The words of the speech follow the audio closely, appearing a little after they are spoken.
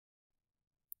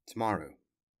Tomorrow,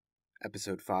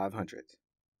 episode 500.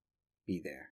 Be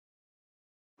there.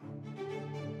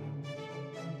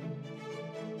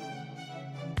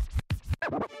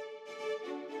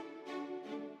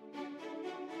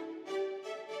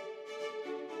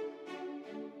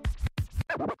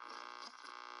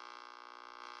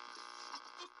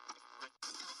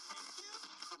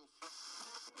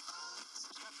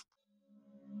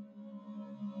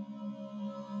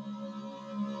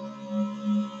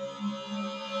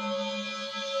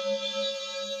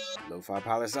 Lofi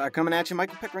Poli Sci coming at you.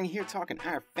 Michael Pickering here talking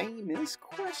our famous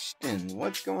question.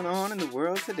 What's going on in the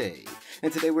world today?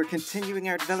 And today we're continuing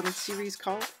our development series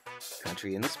called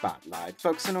Country in the Spotlight,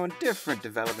 focusing on different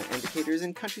development indicators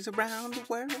in countries around the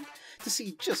world to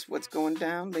see just what's going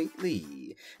down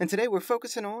lately. And today we're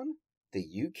focusing on the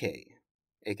UK,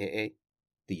 aka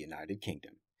the United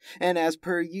Kingdom. And as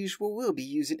per usual, we'll be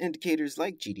using indicators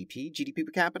like GDP, GDP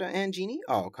per capita, and Gini,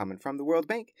 all coming from the World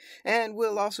Bank. And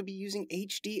we'll also be using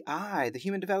HDI, the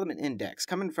Human Development Index,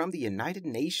 coming from the United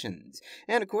Nations.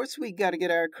 And of course, we got to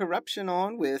get our corruption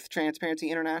on with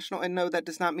Transparency International. And no, that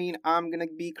does not mean I'm going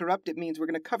to be corrupt. It means we're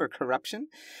going to cover corruption.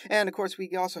 And of course, we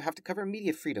also have to cover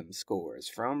media freedom scores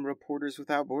from Reporters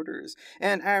Without Borders.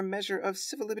 And our measure of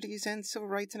civil liberties and civil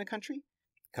rights in a country,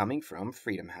 coming from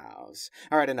Freedom House.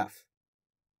 All right, enough.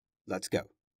 Let's go.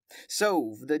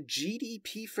 So, the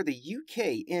GDP for the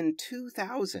UK in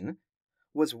 2000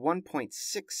 was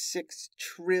 1.66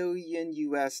 trillion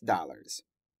US dollars.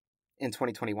 In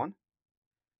 2021,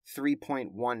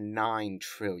 3.19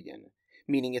 trillion,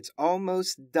 meaning it's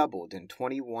almost doubled in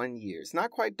 21 years.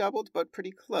 Not quite doubled, but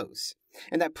pretty close.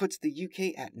 And that puts the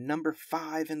UK at number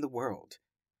 5 in the world,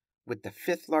 with the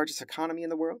 5th largest economy in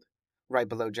the world, right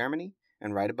below Germany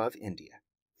and right above India.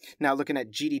 Now, looking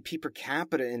at GDP per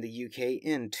capita in the UK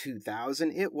in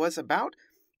 2000, it was about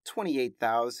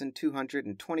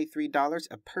 $28,223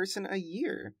 a person a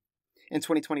year. In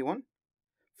 2021,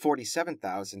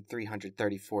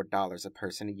 $47,334 a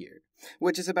person a year,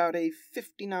 which is about a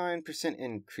 59%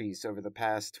 increase over the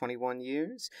past 21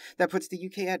 years. That puts the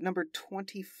UK at number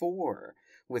 24,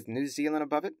 with New Zealand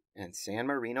above it and San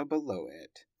Marino below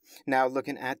it. Now,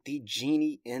 looking at the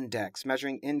Gini Index,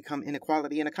 measuring income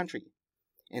inequality in a country.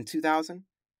 In 2000,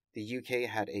 the UK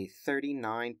had a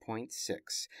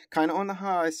 39.6, kind of on the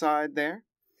high side there.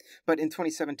 But in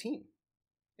 2017,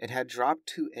 it had dropped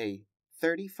to a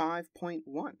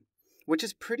 35.1, which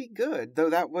is pretty good, though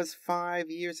that was 5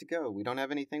 years ago. We don't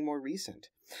have anything more recent.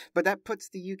 But that puts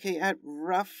the UK at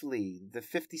roughly the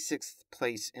 56th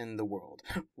place in the world.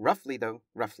 Roughly, though,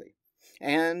 roughly.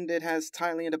 And it has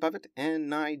Thailand above it and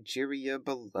Nigeria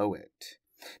below it.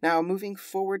 Now, moving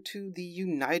forward to the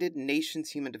United Nations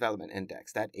Human Development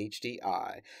Index, that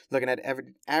HDI, looking at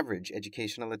average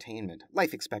educational attainment,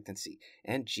 life expectancy,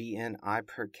 and GNI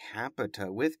per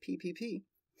capita with PPP.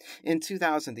 In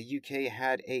 2000, the UK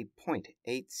had a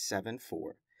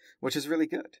 0.874, which is really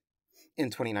good.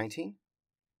 In 2019,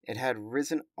 it had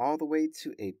risen all the way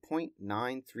to a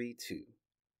 0.932,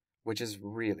 which is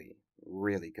really,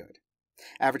 really good.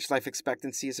 Average life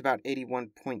expectancy is about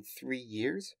 81.3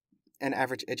 years. And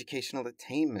average educational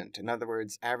attainment, in other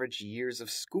words, average years of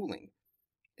schooling,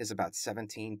 is about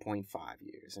 17.5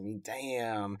 years. I mean,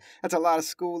 damn, that's a lot of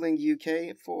schooling,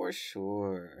 UK, for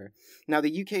sure. Now,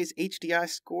 the UK's HDI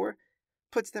score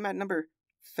puts them at number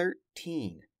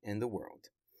 13 in the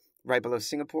world, right below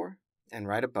Singapore and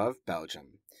right above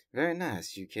Belgium. Very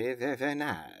nice, UK, very, very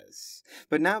nice.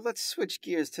 But now let's switch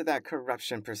gears to that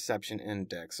Corruption Perception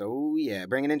Index. Oh yeah,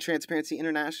 bringing in Transparency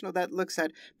International that looks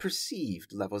at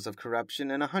perceived levels of corruption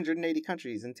in 180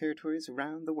 countries and territories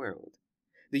around the world.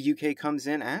 The UK comes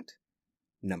in at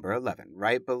number 11,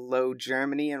 right below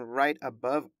Germany and right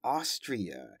above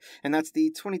Austria. And that's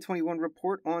the 2021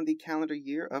 report on the calendar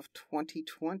year of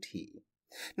 2020.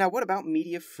 Now, what about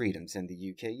media freedoms in the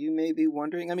UK? You may be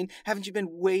wondering. I mean, haven't you been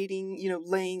waiting,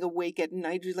 laying awake at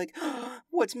night, just like,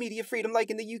 what's media freedom like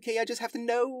in the UK? I just have to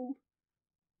know.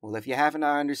 Well, if you haven't,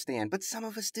 I understand, but some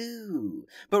of us do.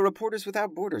 But Reporters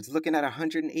Without Borders, looking at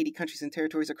 180 countries and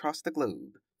territories across the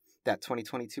globe. That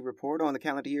 2022 report on the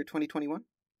calendar year 2021,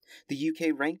 the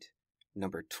UK ranked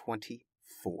number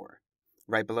 24,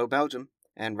 right below Belgium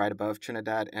and right above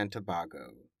Trinidad and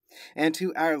Tobago. And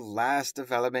to our last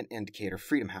development indicator,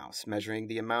 Freedom House, measuring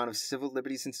the amount of civil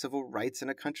liberties and civil rights in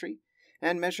a country,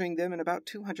 and measuring them in about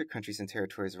 200 countries and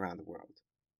territories around the world.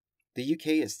 The UK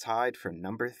is tied for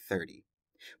number 30,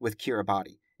 with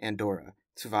Kiribati, Andorra,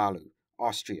 Tuvalu,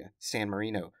 Austria, San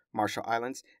Marino, Marshall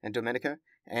Islands, and Dominica,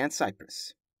 and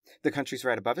Cyprus. The countries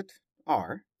right above it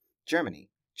are Germany,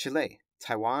 Chile,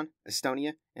 Taiwan,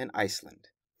 Estonia, and Iceland.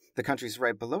 The countries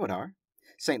right below it are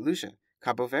St. Lucia,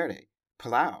 Cabo Verde,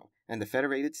 Palau, and the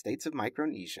Federated States of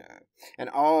Micronesia. And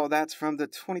all that's from the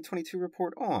 2022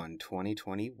 report on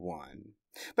 2021.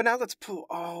 But now let's pull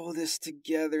all this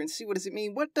together and see, what does it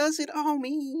mean? What does it all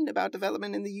mean about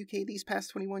development in the UK these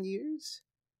past 21 years?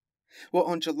 Well,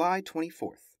 on July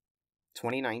 24th,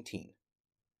 2019,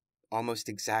 almost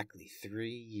exactly 3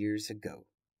 years ago,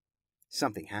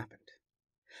 something happened.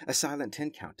 A silent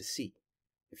 10 count to see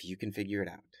if you can figure it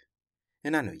out.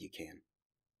 And I know you can.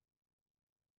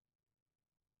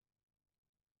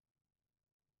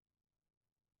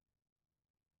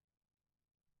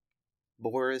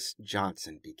 Boris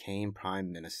Johnson became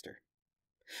Prime Minister.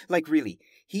 Like, really,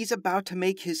 he's about to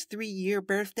make his 3-year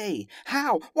birthday.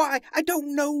 How? Why? I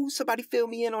don't know. Somebody fill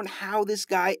me in on how this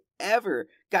guy ever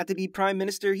got to be Prime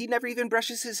Minister. He never even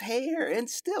brushes his hair, and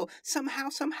still, somehow,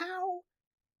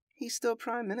 he's still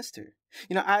Prime Minister.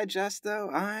 You know, I just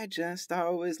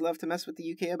always love to mess with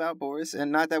the UK about Boris,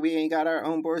 and not that we ain't got our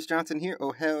own Boris Johnson here.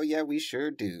 Oh, hell yeah, we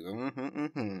sure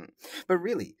do. But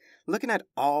really, looking at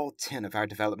all 10 of our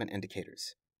development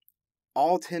indicators,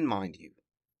 all 10, mind you,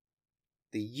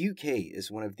 the UK is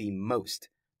one of the most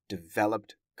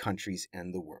developed countries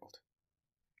in the world.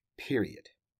 Period.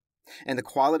 And the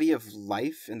quality of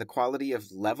life and the quality of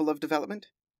level of development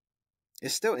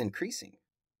is still increasing.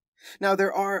 Now,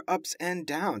 there are ups and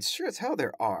downs. Sure as hell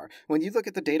there are. When you look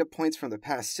at the data points from the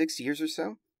past 6 years or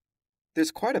so,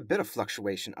 there's quite a bit of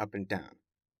fluctuation up and down.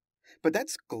 But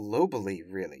that's globally,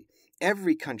 really.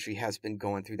 Every country has been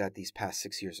going through that these past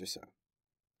 6 years or so.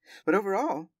 But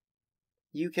overall,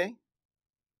 UK,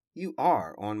 you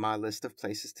are on my list of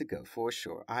places to go for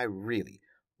sure. I really,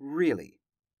 really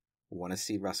want to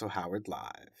see Russell Howard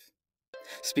live.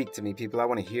 Speak to me, people. I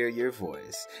want to hear your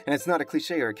voice. And it's not a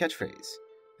cliche or a catchphrase.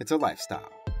 It's a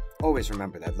lifestyle. Always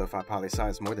remember that Lofi Poli Sci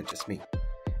is more than just me.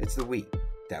 It's the we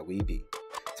that we be.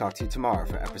 Talk to you tomorrow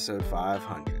for episode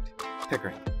 500.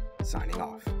 Pickering, signing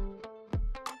off.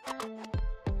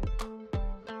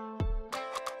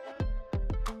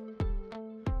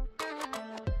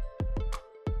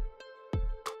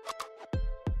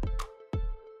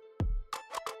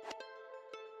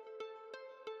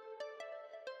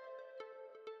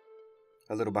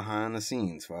 A little behind the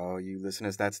scenes for all you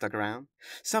listeners that stuck around.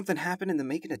 Something happened in the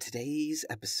making of today's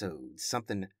episode.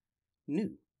 Something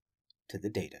new to the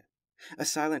data. A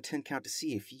silent 10 count to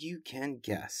see if you can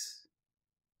guess.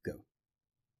 Go.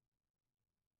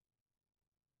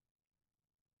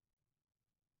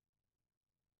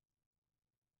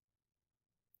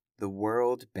 The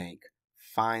World Bank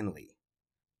finally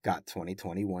got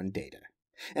 2021 data.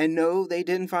 And no, they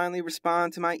didn't finally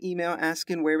respond to my email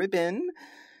asking where it been.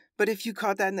 But if you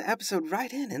caught that in the episode,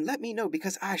 write in and let me know,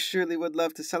 because I surely would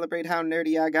love to celebrate how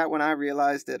nerdy I got when I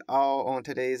realized it all on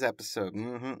today's episode.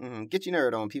 Get your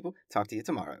nerd on, people. Talk to you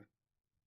tomorrow.